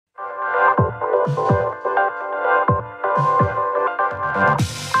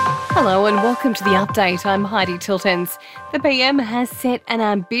Hello and welcome to The Update. I'm Heidi Tiltons. The PM has set an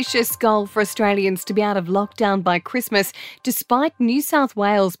ambitious goal for Australians to be out of lockdown by Christmas, despite New South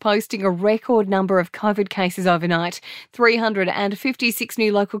Wales posting a record number of COVID cases overnight. 356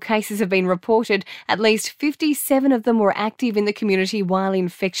 new local cases have been reported. At least 57 of them were active in the community while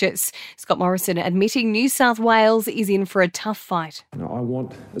infectious. Scott Morrison admitting New South Wales is in for a tough fight. I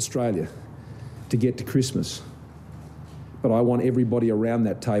want Australia to get to Christmas, but I want everybody around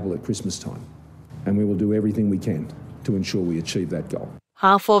that table at Christmas time, and we will do everything we can to ensure we achieve that goal.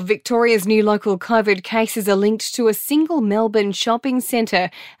 Half of Victoria's new local COVID cases are linked to a single Melbourne shopping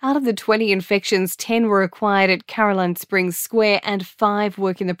centre. Out of the 20 infections, 10 were acquired at Caroline Springs Square and 5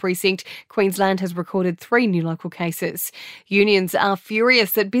 work in the precinct. Queensland has recorded 3 new local cases. Unions are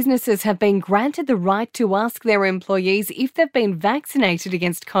furious that businesses have been granted the right to ask their employees if they've been vaccinated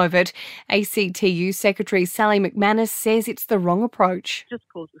against COVID. ACTU Secretary Sally McManus says it's the wrong approach. It just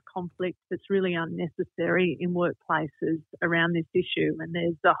causes conflict that's really unnecessary in workplaces around this issue. And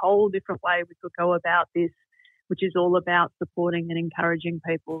there's a whole different way we could go about this, which is all about supporting and encouraging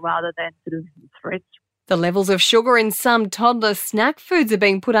people rather than sort of threats. The levels of sugar in some toddler snack foods are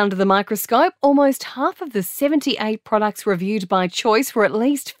being put under the microscope. Almost half of the 78 products reviewed by Choice were at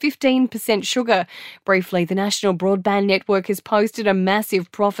least 15% sugar. Briefly, the National Broadband Network has posted a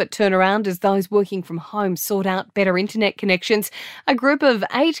massive profit turnaround as those working from home sort out better internet connections. A group of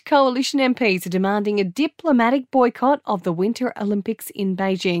 8 coalition MPs are demanding a diplomatic boycott of the Winter Olympics in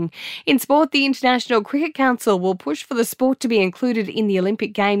Beijing. In sport, the International Cricket Council will push for the sport to be included in the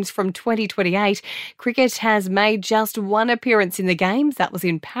Olympic Games from 2028. Cricket has made just one appearance in the Games. That was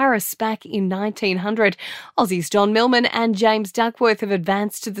in Paris back in 1900. Aussies John Millman and James Duckworth have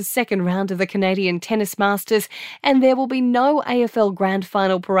advanced to the second round of the Canadian Tennis Masters, and there will be no AFL Grand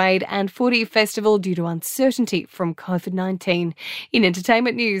Final parade and footy festival due to uncertainty from COVID-19. In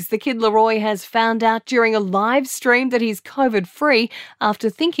entertainment news, the Kid Laroi has found out during a live stream that he's COVID-free after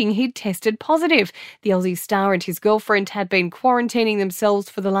thinking he'd tested positive. The Aussie star and his girlfriend had been quarantining themselves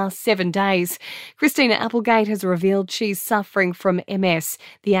for the last 7 days. Christina Applegate has revealed she's suffering from MS.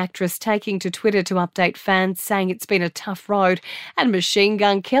 The actress taking to Twitter to update fans, saying it's been a tough road. And Machine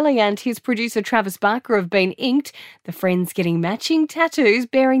Gun Kelly and his producer Travis Barker have been inked. The friends getting matching tattoos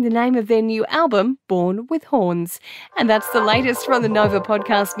bearing the name of their new album, Born with Horns. And that's the latest from the Nova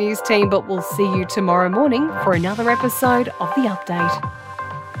Podcast News team, but we'll see you tomorrow morning for another episode of The Update.